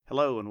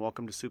Hello and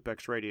welcome to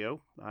SoupX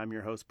Radio. I'm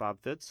your host, Bob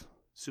Fitz.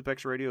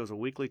 SoupX Radio is a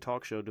weekly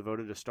talk show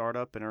devoted to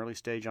startup and early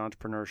stage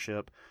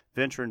entrepreneurship,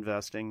 venture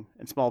investing,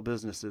 and small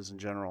businesses in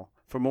general.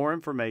 For more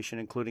information,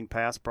 including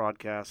past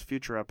broadcasts,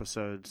 future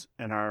episodes,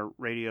 and our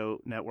radio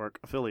network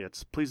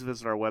affiliates, please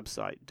visit our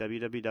website,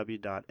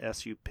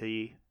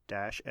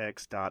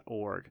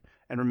 www.sup-x.org.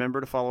 And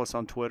remember to follow us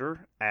on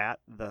Twitter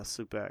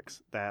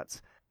 @TheSoupX.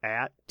 That's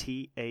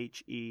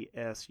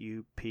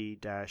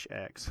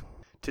 @THESUP-X.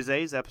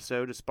 Today's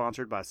episode is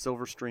sponsored by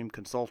Silverstream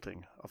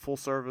Consulting, a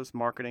full-service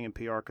marketing and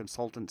PR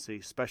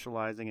consultancy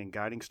specializing in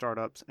guiding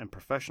startups and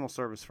professional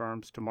service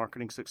firms to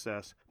marketing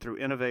success through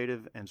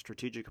innovative and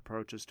strategic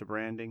approaches to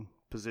branding,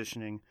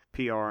 positioning,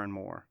 PR, and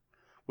more.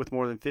 With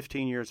more than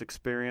 15 years'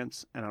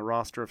 experience and a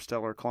roster of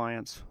stellar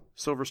clients,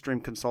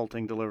 Silverstream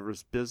Consulting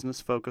delivers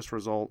business-focused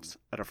results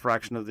at a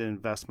fraction of the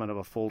investment of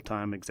a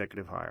full-time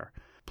executive hire.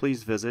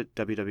 Please visit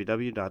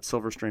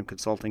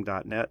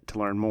www.silverstreamconsulting.net to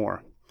learn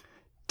more.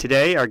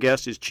 Today, our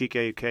guest is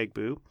Chike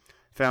Ukegbu,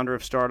 founder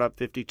of Startup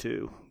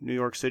 52, New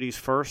York City's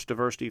first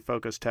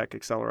diversity-focused tech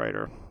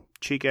accelerator.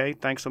 Chike,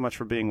 thanks so much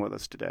for being with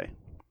us today.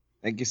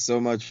 Thank you so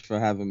much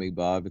for having me,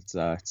 Bob. It's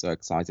so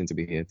exciting to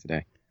be here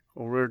today.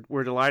 Well,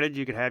 we're delighted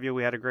you could have you.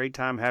 We had a great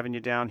time having you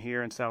down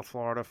here in South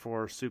Florida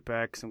for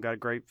SoupX and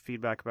got great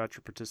feedback about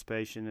your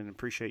participation and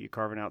appreciate you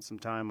carving out some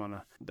time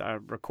on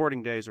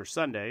recording days or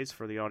Sundays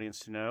for the audience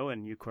to know,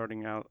 and you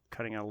cutting out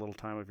a little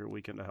time of your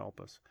weekend to help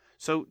us.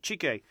 So,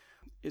 Chike,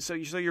 so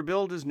your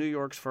build is New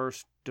York's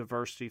first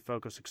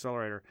diversity-focused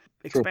accelerator.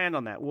 Expand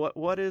on that.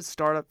 What is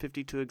Startup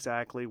 52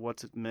 exactly?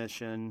 What's its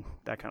mission?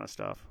 That kind of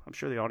stuff. I'm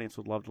sure the audience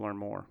would love to learn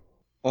more.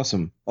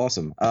 Awesome.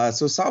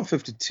 So Startup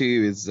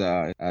 52 is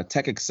a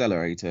tech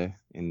accelerator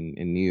in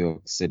New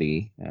York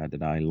City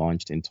that I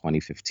launched in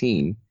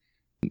 2015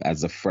 as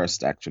the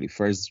first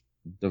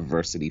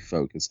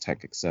diversity-focused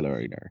tech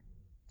accelerator.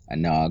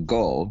 And our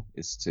goal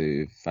is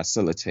to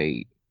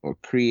facilitate or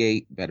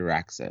create better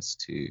access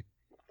to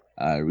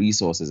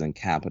resources and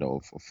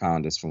capital for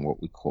founders from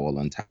what we call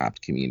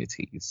untapped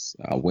communities,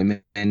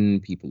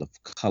 women, people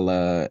of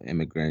color,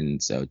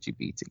 immigrants,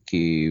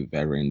 LGBTQ,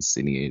 veterans,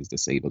 seniors,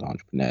 disabled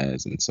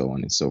entrepreneurs, and so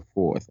on and so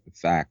forth. In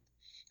fact,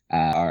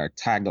 our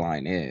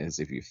tagline is,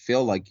 if you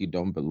feel like you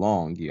don't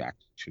belong, you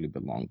actually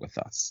belong with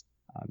us.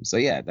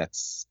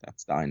 That's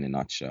that in a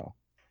nutshell.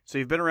 So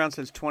you've been around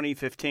since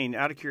 2015.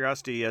 Out of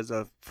curiosity, as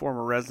a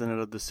former resident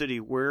of the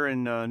city, where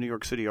in New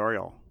York City are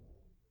y'all?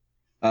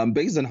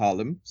 Based in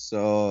Harlem.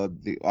 So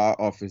our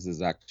office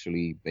is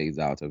actually based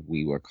out of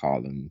WeWork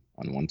Harlem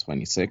on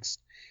 126th.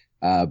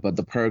 But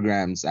the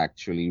programs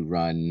actually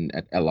run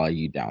at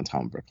LIU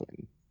downtown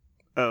Brooklyn.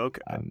 Oh,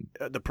 okay.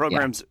 The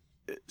programs,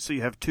 yeah. So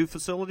you have two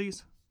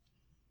facilities?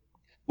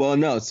 Well,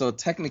 no. So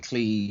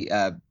technically,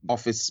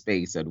 office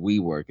space at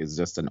WeWork is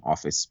just an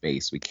office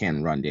space. We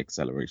can run the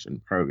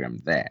acceleration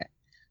program there.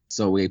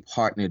 So we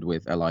partnered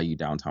with LIU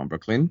downtown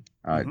Brooklyn,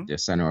 the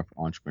Center of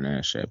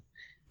Entrepreneurship,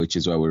 which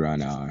is where we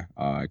run our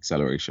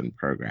acceleration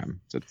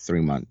program. It's a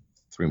three-month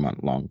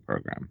long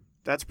program.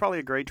 That's probably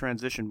a great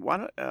transition.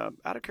 Why,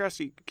 out of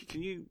curiosity,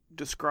 can you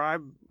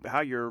describe how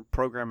your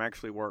program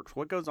actually works?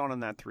 What goes on in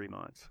that 3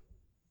 months?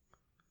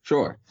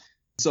 Sure.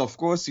 So, of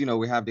course,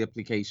 we have the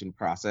application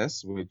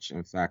process, which,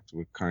 in fact,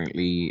 we're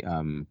currently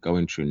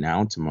going through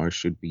now. Tomorrow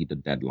should be the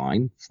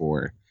deadline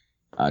for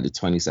the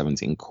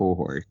 2017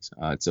 cohort.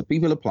 So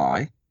people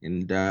apply,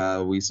 and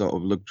we sort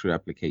of look through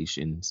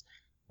applications,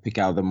 pick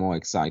out the more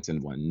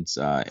exciting ones,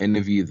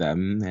 interview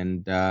them,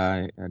 and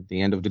at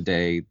the end of the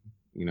day,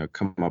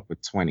 come up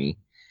with 20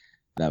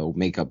 that will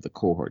make up the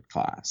cohort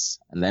class.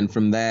 And then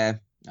from there,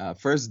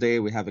 first day,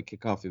 we have a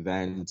kickoff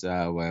event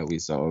where we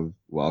sort of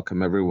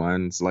welcome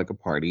everyone. It's like a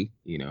party,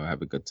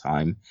 have a good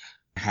time.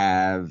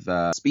 Have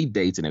a speed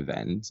dating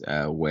event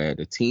where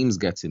the teams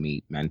get to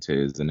meet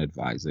mentors and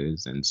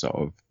advisors and sort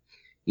of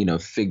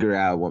figure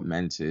out what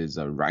mentors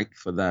are right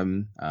for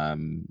them,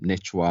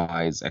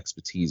 niche-wise,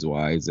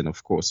 expertise-wise, and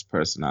of course,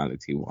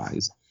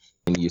 personality-wise.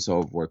 And you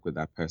sort of work with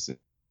that person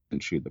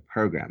through the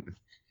program.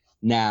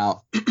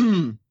 Now,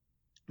 the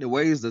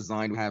way it's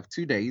designed, we have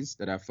 2 days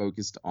that are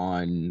focused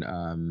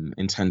on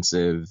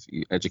intensive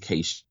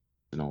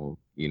educational,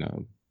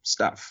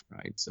 stuff,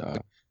 right? So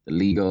the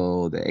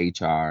legal, the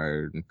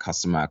HR,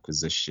 customer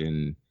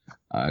acquisition,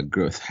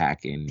 growth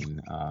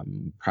hacking,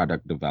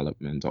 product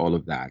development, all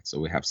of that. So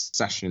we have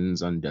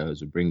sessions on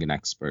those. We bring in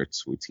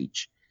experts who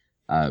teach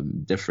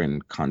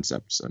different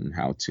concepts on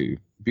how to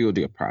build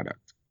your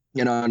product.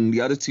 On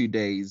the other 2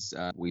 days,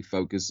 we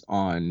focus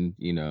on,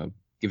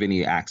 giving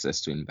you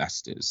access to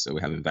investors. So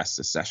we have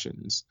investor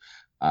sessions.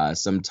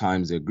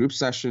 Sometimes they're group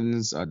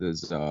sessions,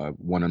 others are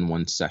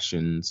one-on-one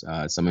sessions.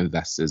 Some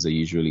investors are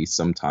usually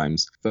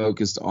sometimes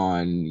focused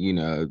on,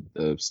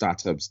 the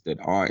startups that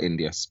are in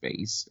their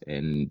space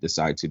and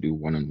decide to do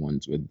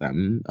one-on-ones with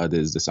them.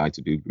 Others decide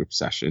to do group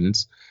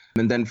sessions.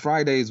 And then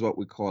Friday is what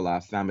we call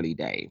our family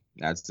day.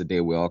 That's the day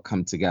we all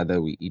come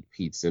together, we eat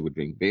pizza, we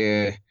drink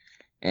beer,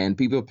 And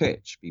people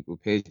pitch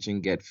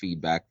and get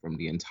feedback from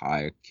the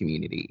entire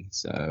community.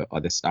 So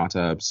other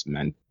startups,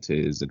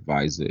 mentors,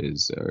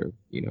 advisors, or,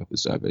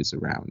 whoever's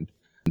around.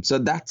 So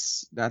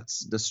that's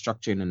the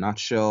structure in a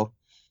nutshell.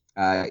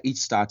 Each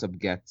startup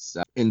gets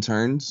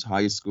interns,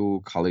 high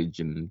school,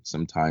 college, and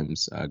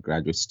sometimes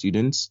graduate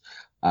students,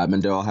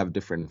 and they all have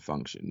different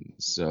functions.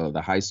 So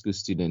the high school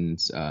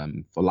students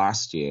for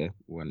last year,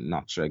 we're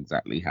not sure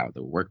exactly how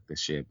they work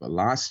this year, but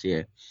last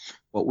year,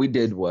 what we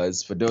did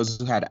was for those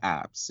who had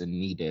apps and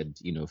needed,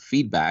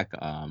 feedback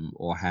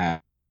or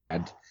had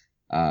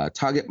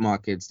target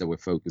markets that were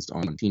focused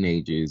on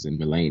teenagers and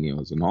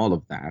millennials and all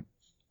of that.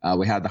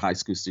 We had the high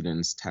school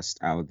students test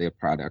out their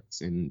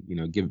products and,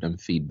 give them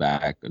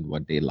feedback on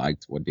what they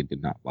liked, what they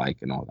did not like,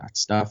 and all that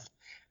stuff.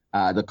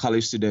 The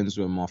college students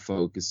were more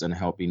focused on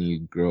helping you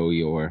grow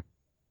your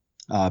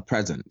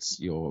presence,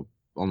 your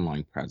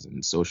online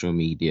presence, social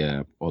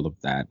media, all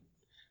of that,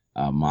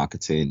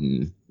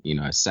 marketing,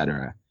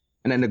 etc.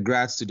 And then the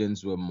grad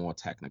students were more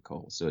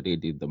technical. So they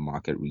did the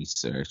market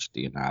research,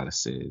 the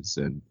analysis,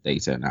 and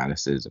data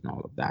analysis, and all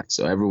of that.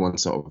 So everyone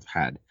sort of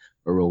had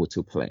a role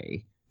to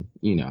play,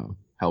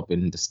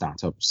 helping the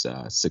startups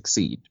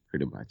succeed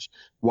pretty much,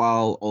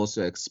 while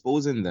also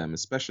exposing them,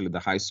 especially the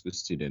high school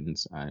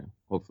students,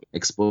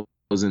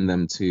 exposing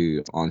them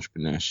to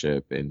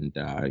entrepreneurship and,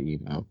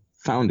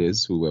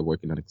 founders who were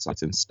working on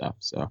exciting stuff.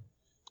 So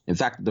in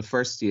fact, the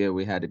first year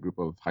we had a group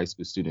of high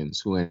school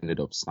students who ended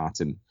up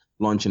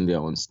launching their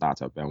own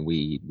startup, and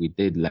we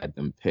did let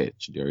them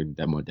pitch during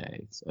demo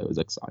day. So it was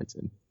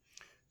exciting.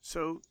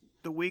 So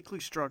the weekly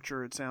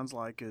structure, it sounds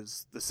like,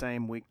 is the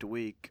same week to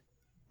week.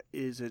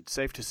 Is it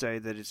safe to say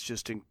that it's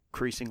just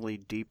increasingly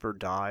deeper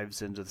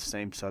dives into the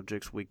same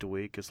subjects week to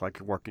week? It's like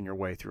you're working your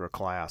way through a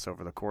class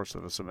over the course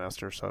of a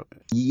semester.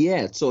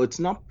 Yeah, so it's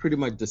not pretty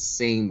much the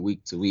same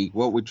week to week.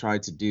 What we try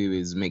to do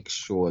is make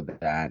sure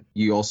that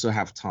you also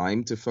have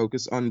time to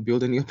focus on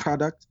building your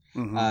product.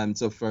 Mm-hmm.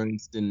 So for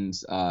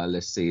instance,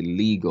 let's say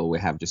legal, we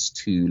have just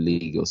 2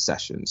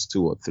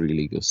 or 3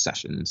 legal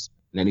sessions.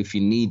 And then if you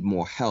need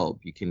more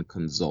help, you can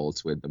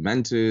consult with the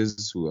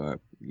mentors who are,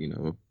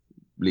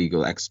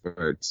 legal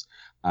experts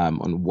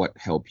on what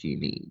help you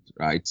need,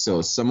 right?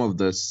 So some of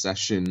the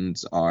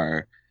sessions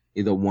are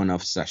either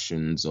one-off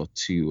sessions or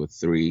 2 or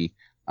 3.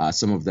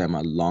 Some of them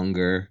are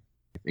longer.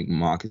 I think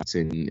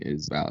marketing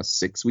is about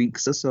 6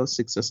 weeks or so,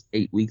 6 or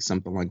 8 weeks,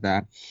 something like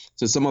that.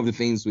 So some of the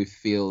things we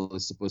feel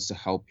is supposed to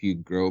help you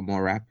grow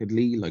more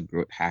rapidly, like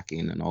growth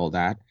hacking and all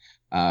that,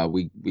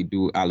 we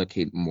do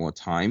allocate more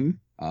time.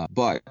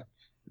 But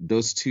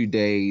those 2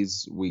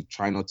 days, we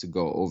try not to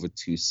go over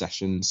 2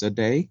 sessions a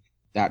day.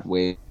 That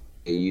way,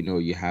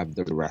 you have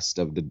the rest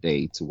of the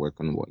day to work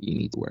on what you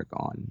need to work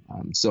on.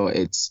 So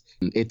it's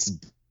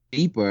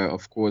deeper,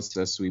 of course,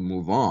 as we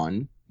move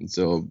on.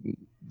 So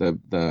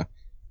the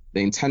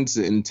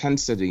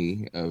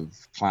intensity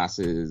of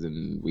classes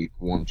in week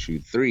 1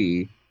 through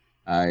 3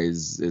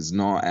 is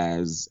not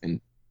as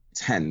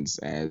intense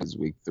as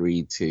week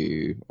 3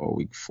 to or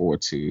week 4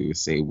 to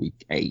say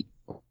week 8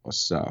 or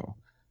so.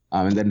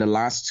 And then the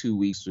last 2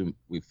 weeks,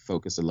 we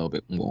focus a little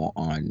bit more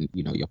on,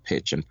 your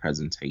pitch and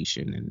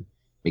presentation and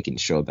making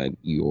sure that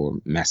your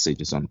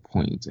message is on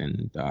point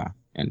and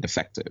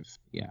effective.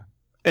 Yeah.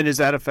 And is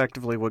that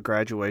effectively what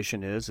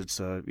graduation is?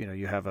 It's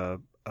you have a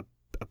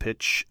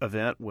pitch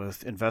event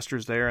with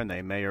investors there, and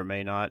they may or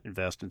may not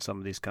invest in some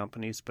of these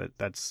companies, but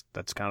that's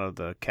kind of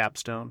the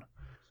capstone.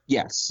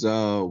 Yes.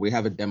 So we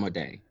have a demo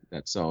day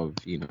that sort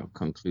of,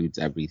 concludes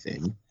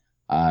everything.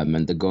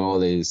 And the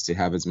goal is to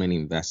have as many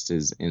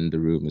investors in the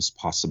room as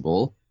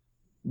possible.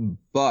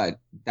 But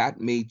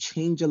that may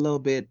change a little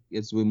bit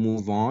as we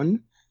move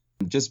on,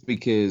 just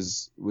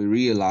because we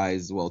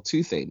realize,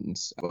 2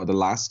 things. For the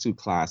last 2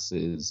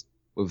 classes,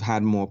 we've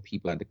had more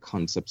people at the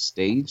concept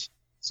stage.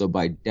 So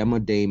by demo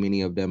day,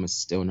 many of them are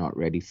still not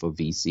ready for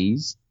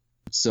VCs.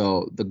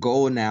 So the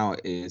goal now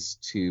is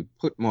to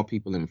put more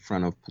people in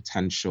front of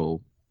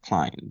potential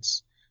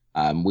clients.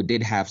 We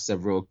did have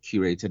several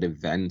curated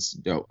events.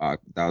 That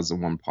was the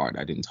one part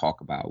I didn't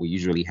talk about. We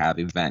usually have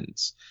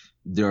events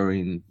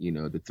during,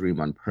 the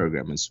 3-month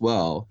program as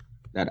well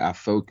that are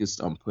focused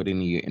on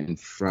putting you in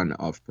front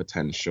of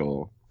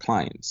potential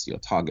clients, your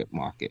target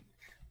market.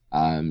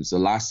 So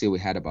last year we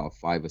had about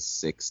 5 or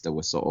 6 that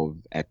were sort of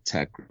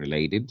EdTech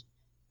related.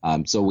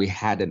 So we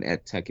had an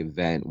EdTech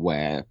event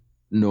where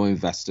no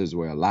investors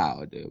were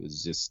allowed. It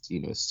was just,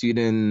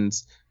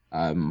 students,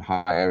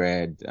 higher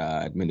ed,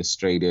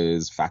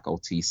 administrators,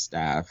 faculty,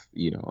 staff,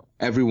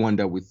 everyone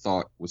that we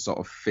thought would sort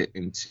of fit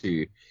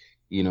into,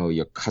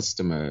 your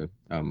customer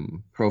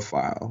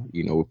profile.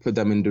 We put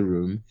them in the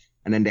room,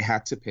 and then they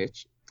had to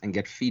pitch and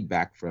get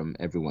feedback from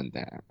everyone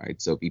there, right?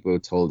 So people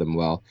told them,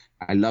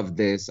 I love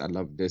this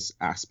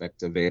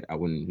aspect of it. I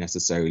wouldn't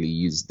necessarily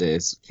use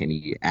this. Can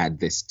you add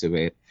this to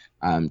it?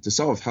 To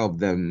sort of help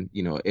them,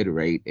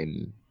 iterate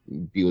and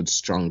build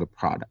stronger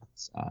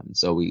products.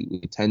 So we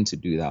tend to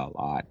do that a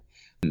lot.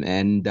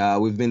 And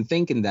we've been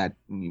thinking that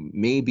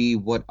maybe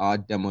what our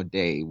demo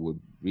day would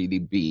really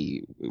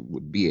be,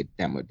 would be a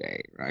demo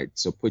day, right?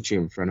 So put you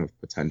in front of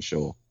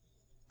potential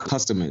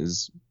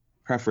customers,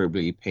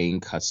 preferably paying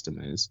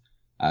customers,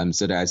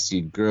 so that as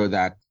you grow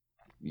that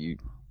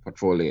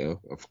portfolio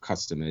of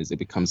customers, it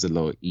becomes a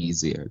little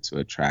easier to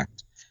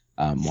attract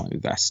more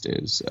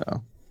investors.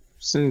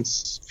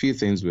 Since a few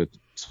things we're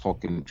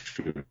talking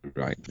through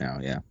right now,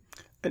 yeah.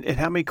 And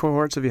how many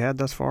cohorts have you had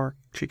thus far,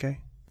 Chike?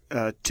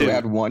 Two. We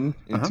had one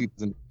in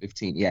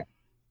 2015, yeah,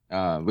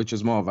 which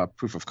was more of a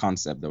proof of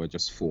concept. There were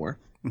just 4.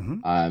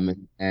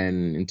 And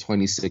in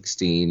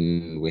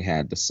 2016, we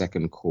had the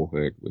second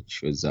cohort,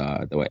 which was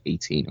there were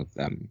 18 of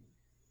them.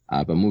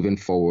 But moving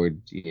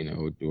forward,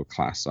 do a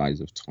class size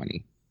of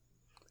 20.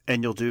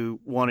 And you'll do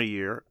one a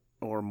year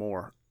or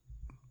more?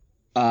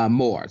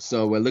 More.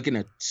 So we're looking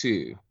at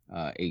 2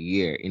 a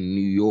year in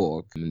New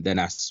York. And then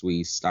as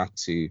we start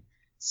to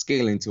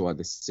scale into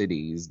other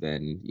cities,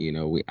 then,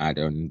 we add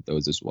on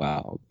those as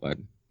well. But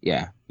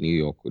yeah, New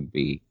York would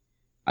be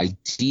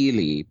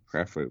ideally,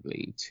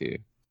 preferably 2.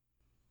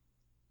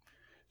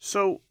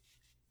 So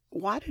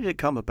why did it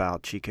come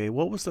about, Chike?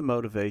 What was the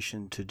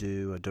motivation to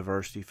do a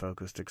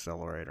diversity-focused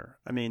accelerator?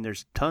 I mean,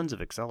 there's tons of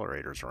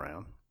accelerators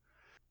around.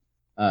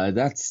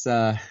 That's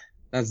the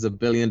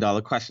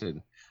billion-dollar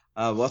question.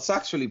 Well, it's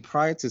actually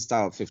prior to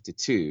Startup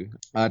 52,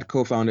 I'd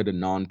co-founded a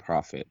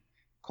nonprofit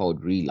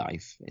called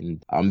ReLife,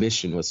 and our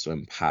mission was to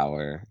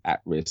empower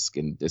at-risk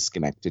and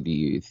disconnected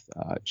youth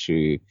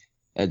through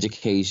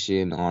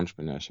education,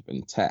 entrepreneurship,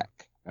 and tech.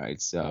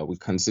 Right, so we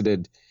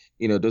considered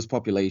those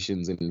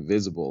populations in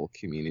invisible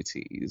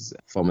communities,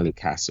 formerly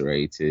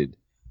incarcerated,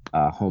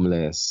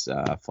 homeless,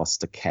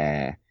 foster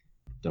care,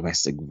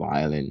 domestic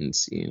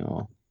violence,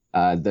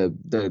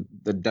 the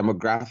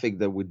demographic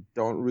that we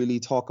don't really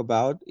talk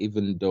about,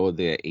 even though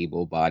they're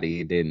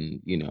able-bodied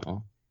and,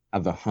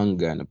 have a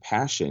hunger and a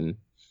passion.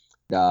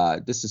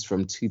 This is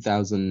from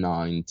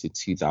 2009 to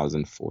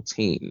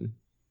 2014.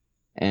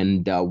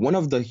 And one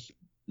of the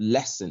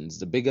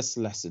biggest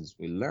lessons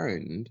we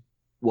learned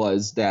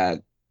was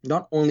that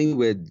not only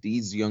were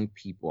these young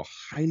people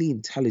highly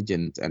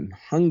intelligent and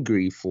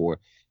hungry for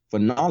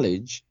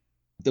knowledge,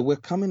 they were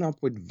coming up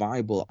with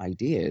viable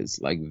ideas,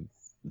 like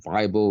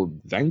viable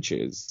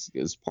ventures.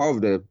 Because part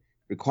of the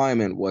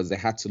requirement was they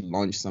had to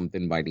launch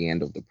something by the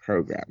end of the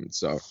program.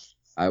 So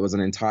it was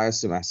an entire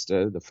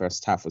semester. The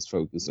first half was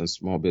focused on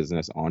small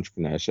business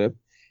entrepreneurship.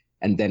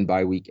 And then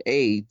by week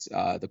 8,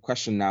 the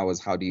question now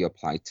is, how do you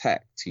apply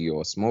tech to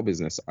your small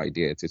business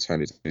idea to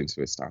turn it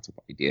into a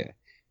startup idea?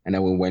 And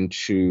then we went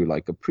through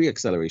like a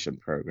pre-acceleration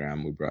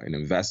program. We brought in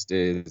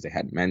investors, they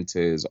had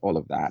mentors, all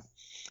of that.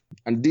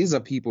 And these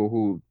are people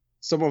who,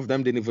 some of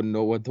them didn't even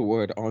know what the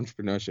word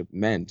entrepreneurship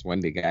meant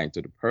when they got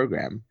into the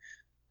program.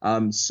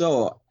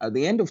 So at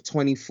the end of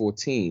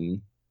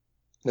 2014,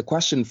 the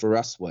question for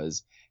us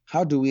was,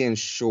 how do we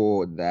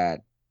ensure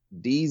that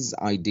these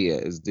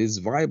ideas, these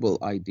viable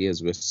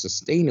ideas, were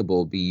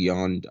sustainable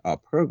beyond our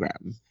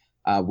program?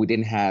 We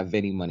didn't have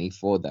any money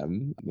for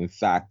them. In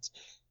fact,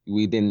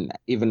 we didn't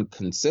even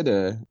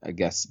consider,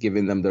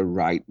 giving them the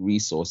right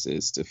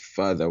resources to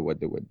further what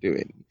they were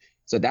doing.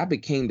 So that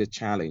became the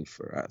challenge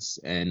for us.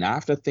 And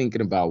after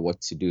thinking about what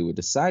to do, we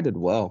decided,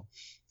 well,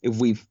 if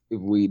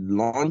we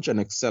launch an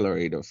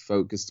accelerator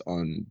focused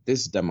on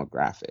this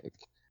demographic,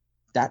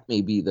 that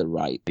may be the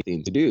right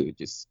thing to do.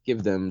 Just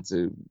grant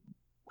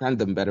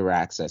them better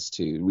access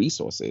to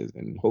resources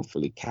and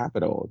hopefully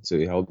capital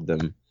to help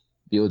them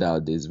build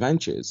out these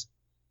ventures.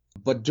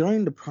 But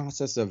during the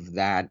process of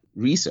that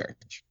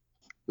research,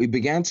 we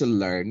began to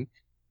learn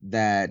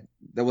that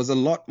there was a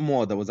lot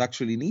more that was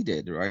actually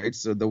needed, right?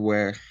 So there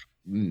were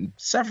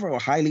several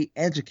highly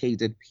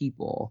educated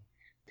people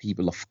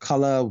of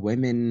color,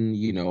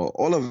 women,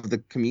 all of the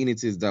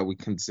communities that we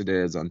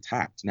consider as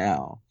untapped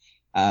now,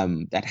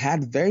 that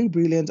had very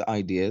brilliant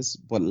ideas,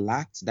 but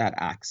lacked that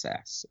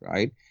access,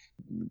 right?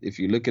 If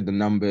you look at the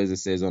numbers, it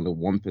says only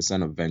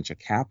 1% of venture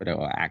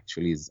capital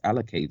actually is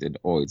allocated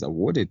or is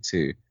awarded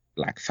to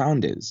Black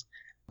founders.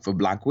 For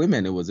Black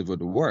women, it was even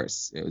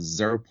worse. It was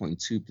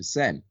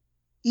 0.2%.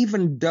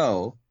 Even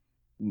though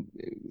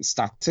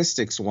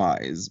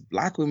statistics-wise,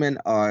 Black women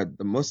are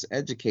the most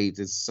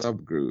educated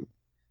subgroup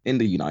in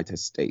the United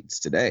States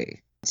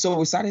today. So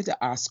we started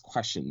to ask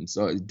questions.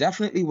 So it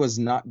definitely was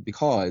not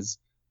because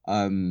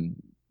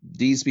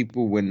these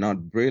people were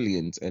not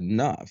brilliant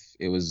enough.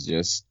 It was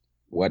just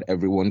what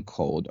everyone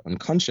called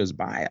unconscious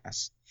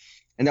bias.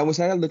 And then we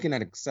started looking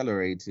at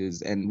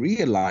accelerators and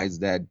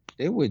realized that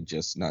they were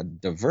just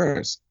not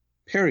diverse,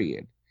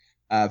 period.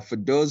 For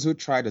those who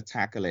try to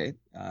tackle it,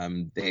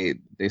 they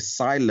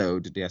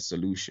siloed their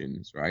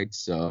solutions, right?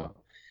 So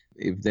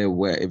if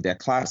their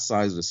class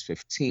size was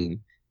 15,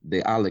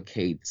 they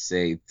allocate,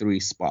 say, 3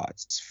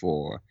 spots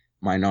for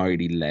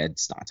minority-led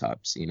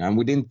startups, and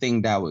we didn't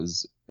think that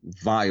was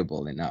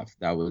viable enough.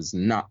 That was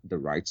not the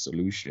right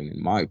solution,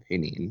 in my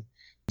opinion.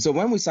 So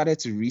when we started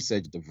to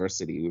research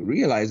diversity, we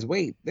realized,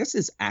 wait, this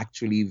is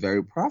actually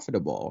very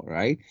profitable,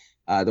 right?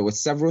 There were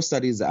several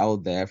studies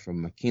out there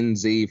from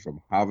McKinsey,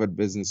 from Harvard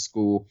Business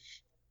School,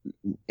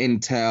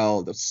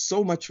 Intel. There's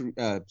so much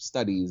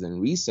studies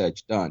and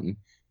research done,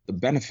 the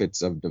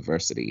benefits of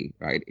diversity,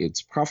 right?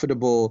 It's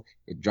profitable,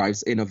 it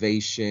drives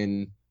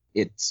innovation,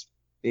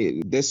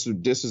 this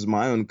is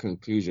my own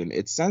conclusion.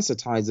 It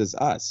sensitizes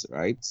us,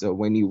 right? So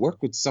when you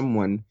work with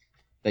someone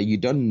that you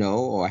don't know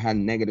or had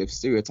negative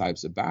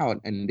stereotypes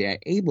about, and they're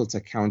able to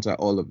counter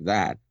all of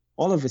that,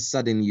 all of a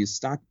sudden it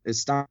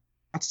starts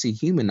to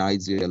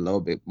humanize you a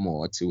little bit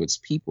more towards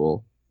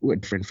people who are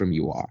different from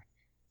you are.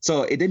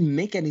 So it didn't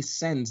make any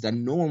sense that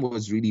no one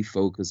was really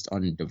focused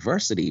on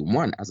diversity.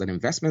 One, as an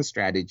investment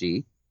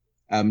strategy.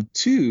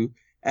 Two,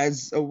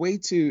 as a way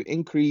to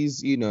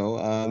increase,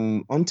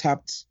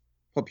 untapped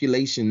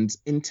populations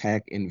in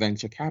tech in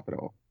venture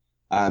capital.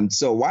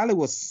 So while it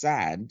was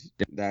sad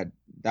that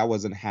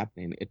wasn't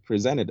happening, it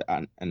presented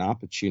an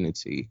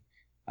opportunity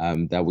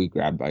that we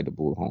grabbed by the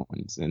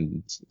bullhorns.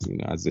 And,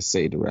 as they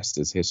say, the rest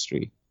is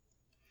history.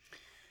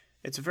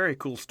 It's a very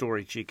cool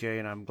story, Chike,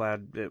 and I'm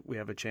glad that we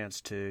have a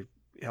chance to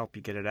help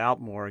you get it out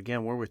more.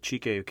 Again, we're with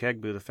Chike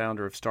Okegbu, the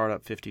founder of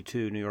Startup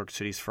 52, New York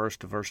City's first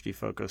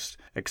diversity-focused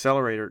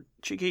accelerator.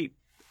 Chike,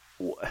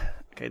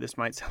 okay, this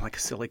might sound like a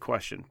silly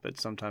question, but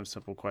sometimes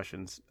simple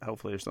questions,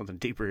 hopefully there's something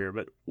deeper here.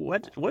 But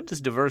what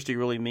does diversity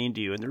really mean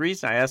to you? And the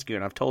reason I ask you,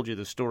 and I've told you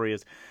the story,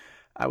 is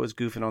I was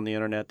goofing on the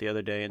internet the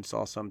other day and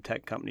saw some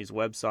tech company's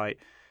website,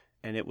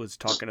 and it was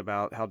talking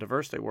about how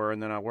diverse they were.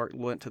 And then I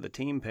went to the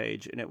team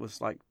page, and it was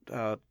like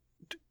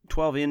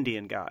 12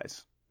 Indian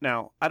guys.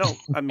 Now,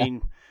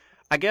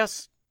 I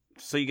guess,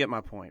 so you get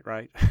my point,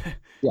 right?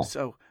 Yeah.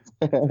 So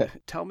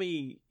tell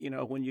me,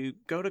 when you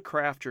go to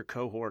craft your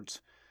cohorts,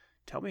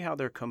 tell me how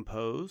they're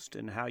composed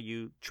and how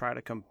you try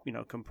to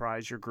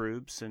comprise your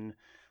groups, and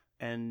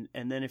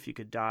then if you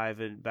could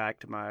dive back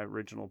to my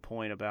original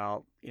point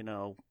about,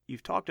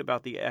 you've talked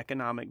about the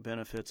economic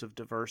benefits of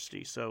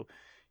diversity. So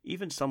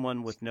even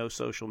someone with no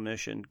social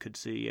mission could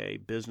see a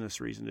business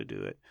reason to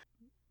do it.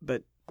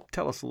 But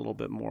tell us a little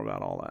bit more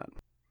about all that.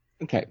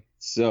 Okay,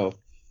 so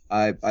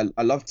I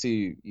love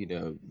to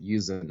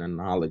use an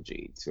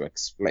analogy to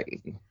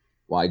explain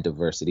why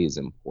diversity is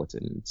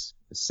important.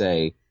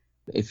 Say,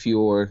 if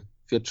you're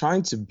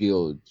trying to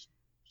build,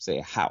 say,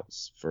 a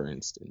house, for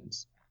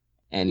instance,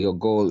 and your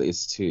goal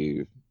is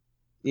to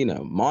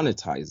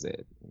monetize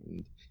it,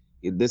 and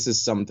this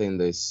is something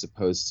that's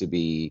supposed to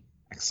be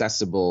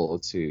accessible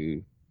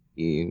to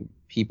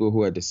people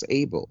who are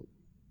disabled,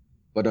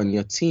 but on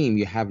your team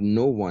you have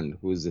no one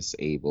who is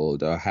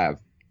disabled or have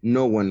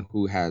no one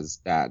who has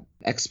that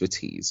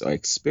expertise or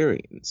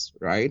experience,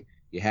 right?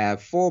 You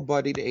have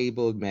four-bodied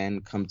able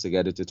men come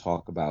together to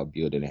talk about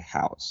building a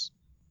house.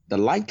 The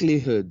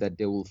likelihood that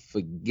they will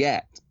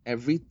forget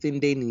everything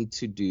they need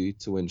to do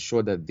to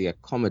ensure that they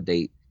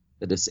accommodate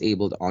the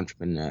disabled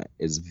entrepreneur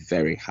is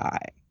very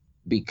high,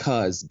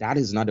 because that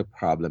is not a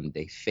problem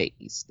they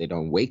face. They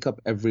don't wake up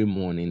every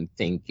morning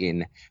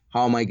thinking,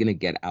 how am I going to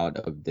get out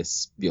of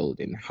this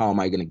building? How am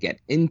I going to get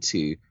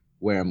into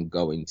where I'm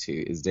going to?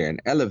 Is there an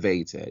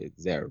elevator?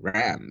 Is there a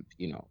ramp?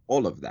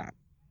 All of that,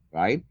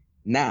 right?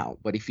 Now,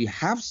 but if you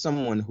have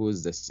someone who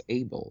is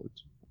disabled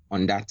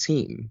on that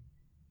team,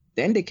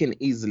 then they can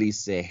easily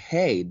say,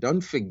 hey, don't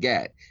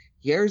forget,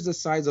 here's the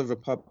size of a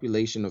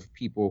population of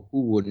people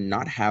who would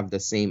not have the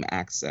same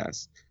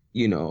access,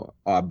 or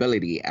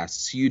ability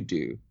as you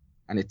do.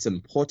 And it's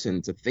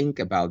important to think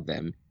about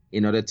them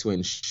in order to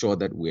ensure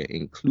that we're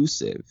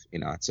inclusive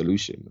in our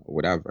solution or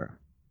whatever.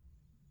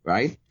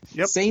 Right?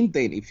 Yep. Same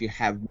thing, if you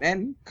have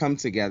men come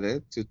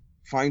together to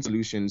find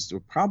solutions to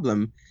a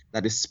problem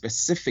that is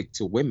specific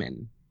to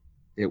women,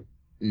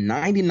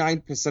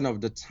 99% of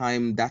the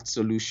time that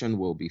solution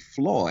will be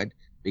flawed,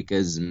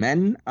 because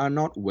men are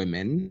not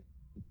women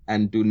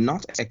and do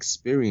not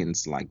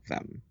experience like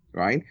them,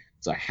 right?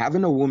 So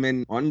having a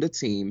woman on the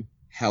team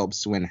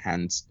helps to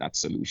enhance that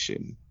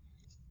solution.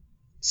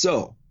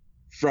 So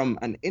from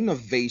an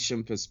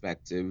innovation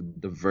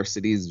perspective,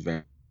 diversity is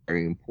very,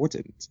 very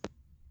important.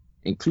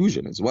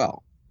 Inclusion as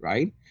well,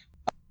 right?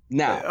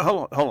 Now,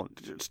 hold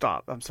on,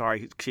 stop. I'm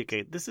sorry,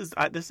 Chike. This is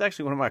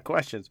actually one of my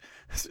questions.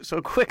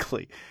 So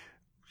quickly,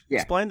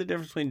 explain the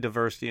difference between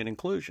diversity and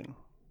inclusion.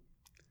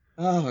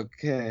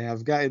 Okay,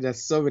 I've gotten that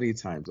so many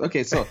times.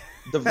 Okay, so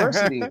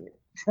diversity,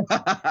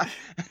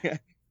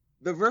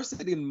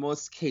 diversity in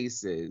most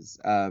cases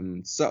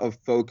sort of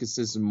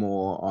focuses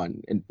more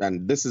on,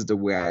 and this is the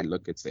way I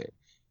look at it,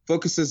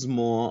 focuses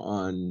more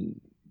on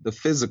the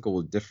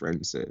physical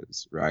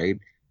differences, right?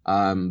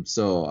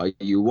 So are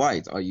you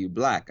white? Are you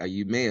black? Are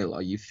you male?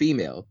 Are you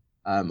female?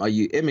 Are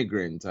you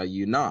immigrant? Are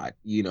you not?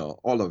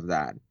 All of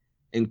that.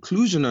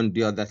 Inclusion, on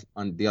the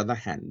other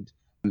hand,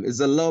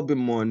 is a little bit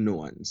more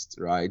nuanced,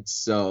 right?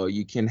 So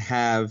you can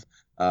have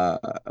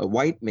a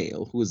white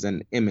male who's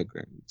an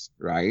immigrant,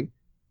 right,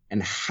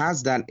 and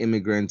has that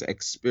immigrant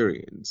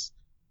experience.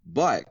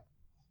 But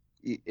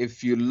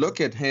if you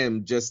look at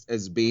him just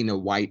as being a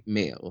white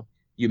male,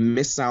 you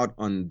miss out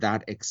on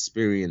that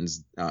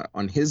experience,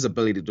 on his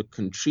ability to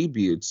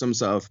contribute some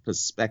sort of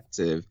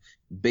perspective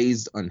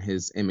based on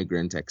his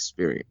immigrant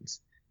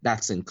experience.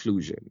 That's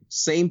inclusion.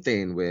 Same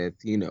thing with,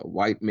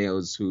 white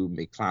males who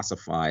may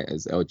classify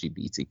as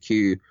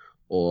LGBTQ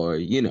or,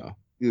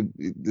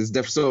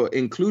 so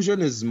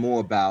inclusion is more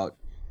about,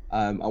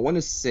 I want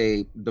to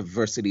say,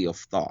 diversity of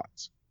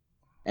thought,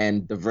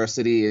 And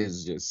diversity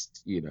is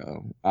just,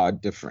 our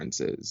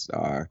differences,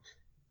 our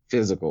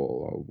physical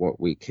or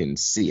what we can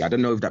see. I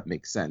don't know if that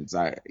makes sense.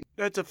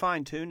 It's a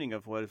fine tuning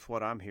of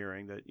what I'm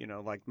hearing. That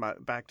like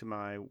back to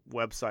my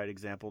website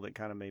example that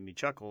kind of made me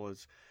chuckle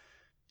is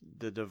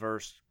the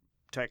diverse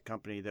tech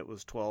company that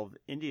was 12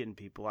 Indian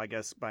people. I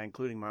guess by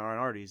including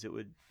minorities, it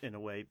would in a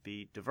way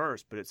be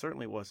diverse, but it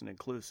certainly wasn't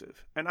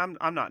inclusive. And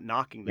I'm not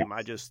knocking them.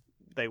 Yes.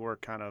 They were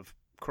kind of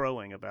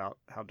crowing about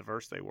how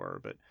diverse they were,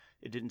 but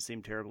it didn't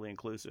seem terribly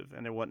inclusive.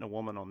 And there wasn't a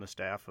woman on the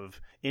staff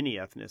of any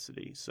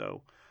ethnicity.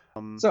 So.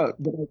 So,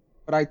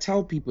 but I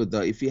tell people though,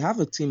 if you have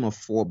a team of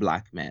 4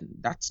 Black men,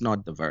 that's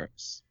not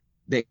diverse.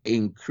 They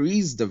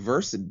increase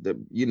diversity,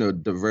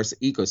 diverse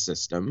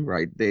ecosystem,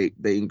 right? They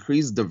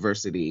increase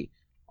diversity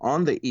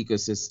on the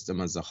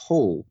ecosystem as a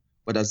whole,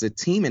 but as a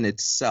team in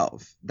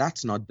itself,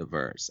 that's not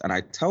diverse. And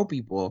I tell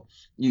people,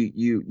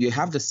 you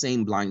have the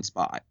same blind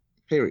spot,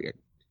 period,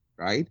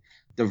 right?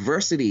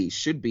 Diversity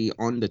should be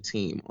on the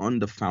team, on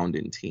the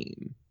founding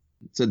team.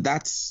 So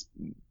that's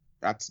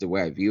the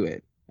way I view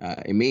it.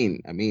 I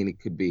mean, it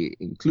could be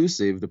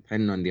inclusive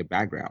depending on their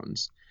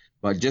backgrounds,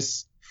 but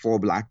just 4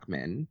 Black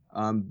men,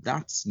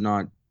 that's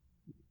not,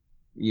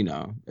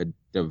 a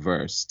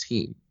diverse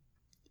team.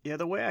 Yeah,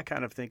 the way I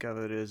kind of think of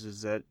it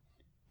is that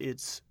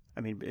it's,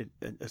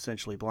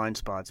 essentially blind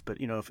spots. But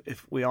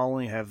if we all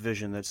only have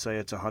vision that say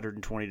it's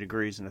 120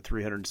 degrees in a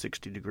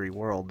 360-degree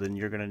world, then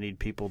you're going to need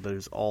people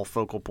whose all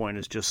focal point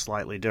is just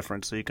slightly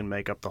different, so you can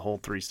make up the whole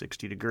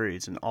 360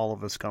 degrees. And all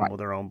of us come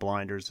with our own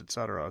blinders,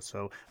 etc.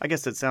 So I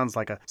guess it sounds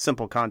like a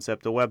simple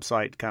concept. The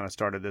website kind of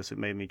started this; it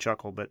made me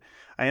chuckle, but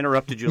I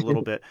interrupted you a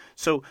little bit.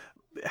 So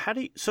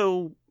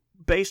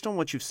based on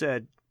what you've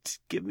said,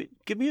 give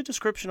me a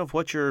description of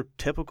what your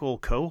typical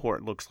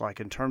cohort looks like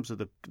in terms of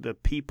the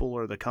people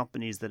or the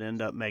companies that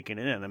end up making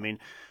it in. I mean,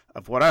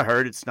 of what I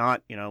heard, it's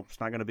not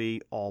going to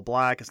be all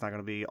Black. It's not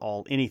going to be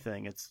all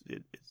anything.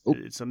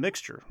 It's a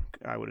mixture,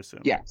 I would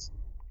assume. Yes.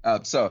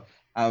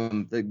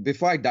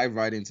 Before I dive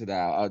right into that,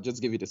 I'll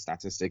just give you the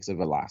statistics of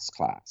the last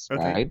class,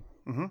 okay. Right?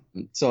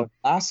 Mm-hmm. So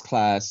last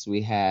class,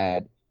 we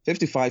had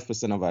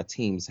 55% of our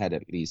teams had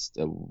at least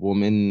a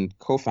woman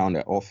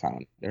co-founder or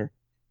founder.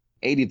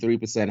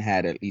 83%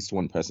 had at least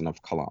one person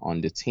of color on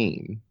the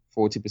team.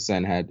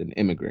 40% had an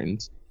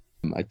immigrant.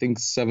 I think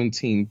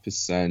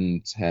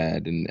 17%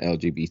 had an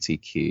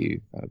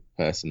LGBTQ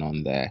person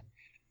on there.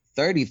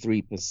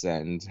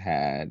 33%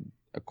 had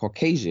a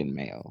Caucasian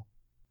male.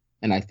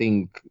 And I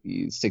think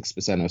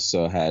 6% or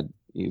so had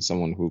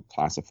someone who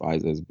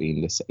classifies as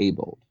being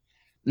disabled.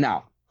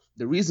 Now,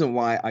 the reason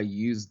why I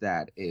use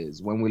that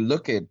is when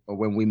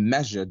we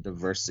measure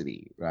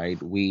diversity, right?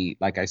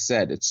 Like I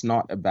said, it's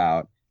not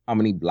about how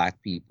many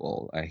Black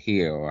people are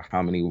here or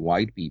how many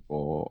white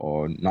people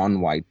or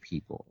non-white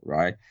people,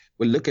 right?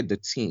 We look at the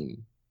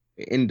team,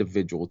 the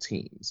individual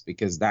teams,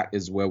 because that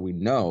is where we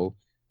know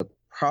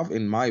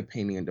in my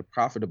opinion, the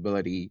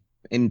profitability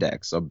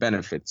index or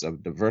benefits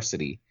of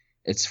diversity,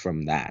 it's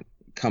from that.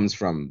 It comes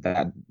from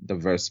that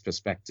diverse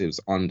perspectives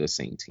on the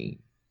same team.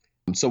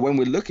 So when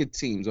we look at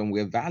teams, when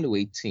we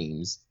evaluate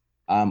teams,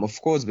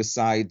 of course,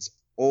 besides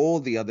all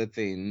the other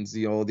things,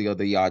 all the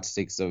other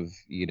yardsticks of,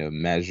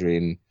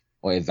 measuring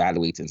or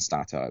evaluating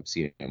startups,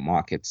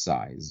 market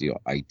size, your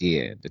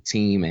idea, the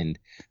team and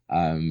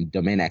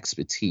domain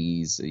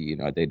expertise,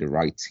 are they the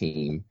right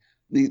team?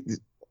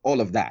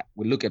 All of that.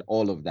 We look at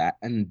all of that.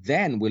 And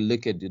then we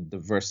look at the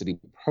diversity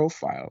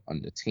profile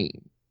on the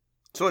team.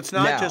 So it's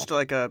not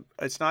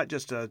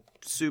just a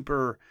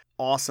super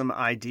awesome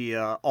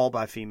idea all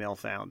by female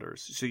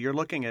founders. So you're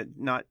looking at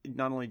not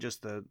only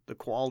just the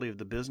quality of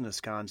the business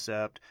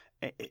concept,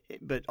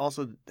 but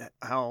also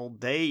how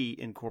they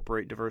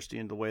incorporate diversity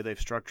into the way they've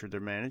structured their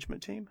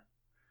management team?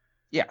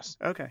 Yes.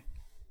 Okay.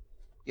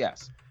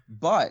 Yes.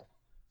 But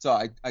so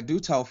I do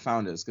tell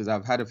founders, because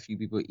I've had a few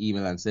people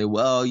email and say,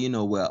 well,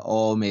 we're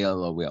all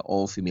male or we're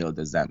all female.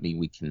 Does that mean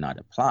we cannot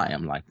apply?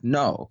 I'm like,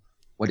 no.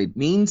 What it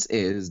means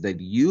is that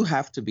you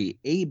have to be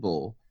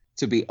able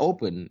to be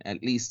open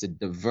at least to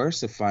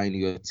diversifying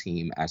your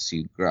team as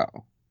you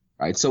grow.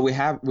 Right. So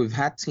we've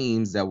had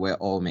teams that were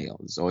all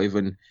males, or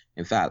even,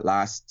 in fact,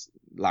 last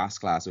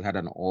class we had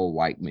an all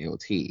white male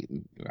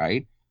team,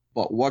 right?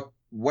 But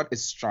what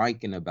is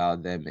striking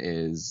about them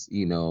is,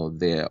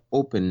 their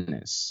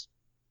openness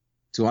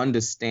to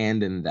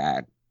understanding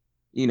that,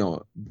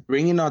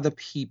 bringing other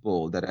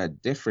people that are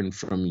different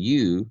from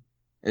you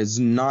is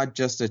not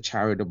just a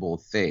charitable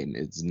thing.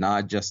 It's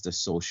not just a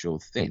social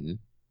thing.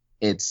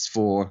 It's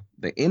for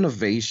the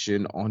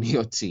innovation on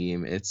your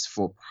team. It's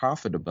for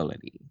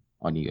profitability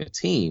on your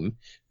team,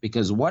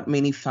 because what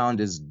many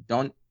founders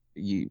don't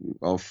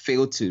or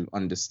fail to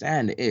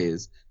understand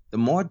is the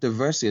more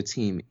diverse your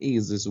team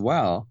is as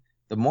well,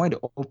 the more it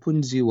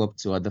opens you up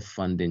to other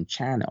funding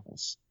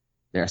channels.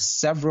 There are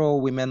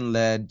several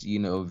women-led,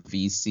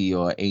 VC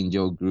or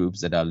angel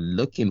groups that are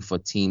looking for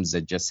teams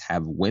that just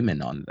have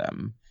women on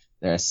them.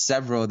 There are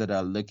several that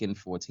are looking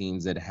for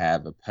teams that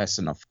have a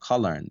person of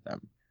color in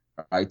them,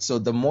 right? So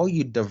the more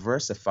you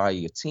diversify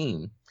your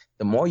team,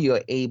 the more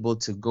you're able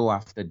to go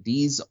after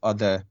these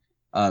other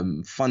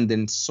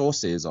funding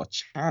sources or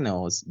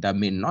channels that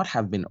may not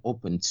have been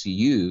open to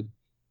you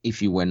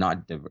if you were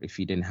not if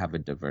you didn't have a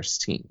diverse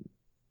team.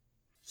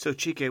 So,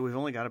 Chike, we've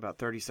only got about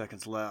 30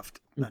 seconds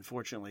left.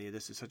 Unfortunately,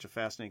 this is such a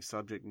fascinating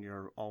subject, and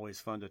you're always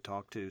fun to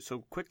talk to. So,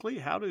 quickly,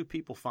 how do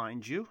people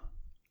find you?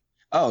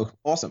 Oh,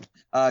 awesome.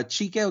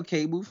 Chike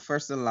Okegbu,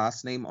 first and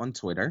last name on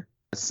Twitter.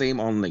 Same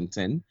on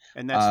LinkedIn.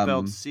 And that's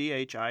spelled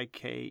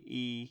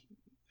Chike.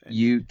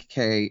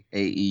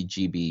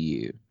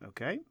 Ukaeegbu.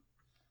 Okay.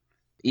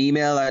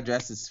 Email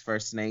address is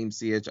first name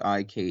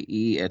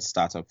Chike at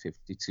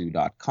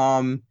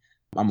startup52.com.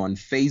 I'm on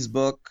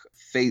Facebook,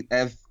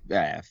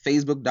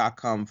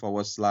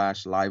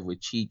 facebook.com/live with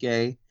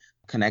Chike.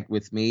 Connect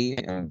with me.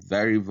 I'm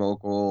very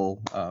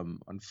vocal on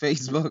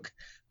Facebook.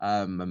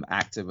 I'm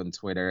active on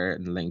Twitter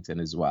and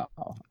LinkedIn as well.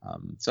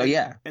 So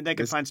yeah. And they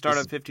can find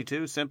Startup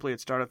 52 simply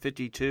at Startup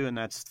 52, and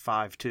that's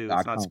 52.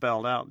 It's not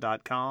spelled out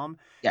 .com.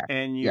 Yeah.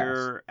 And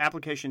your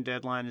application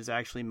deadline is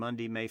actually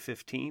Monday, May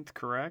 15th,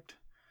 correct?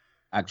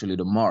 Actually,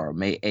 tomorrow,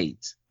 May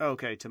 8th.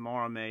 Okay,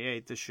 tomorrow, May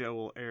 8th. The show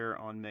will air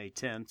on May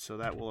 10th, so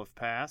that will have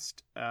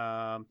passed.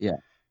 Yeah.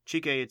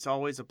 Chike, it's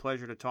always a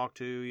pleasure to talk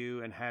to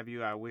you and have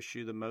you. I wish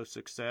you the most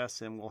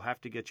success, and we'll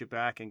have to get you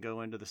back and go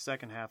into the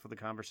second half of the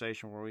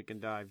conversation where we can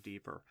dive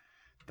deeper.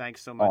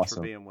 Thanks so much for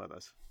being with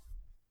us.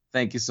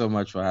 Thank you so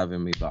much for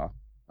having me, Bob.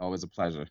 Always a pleasure.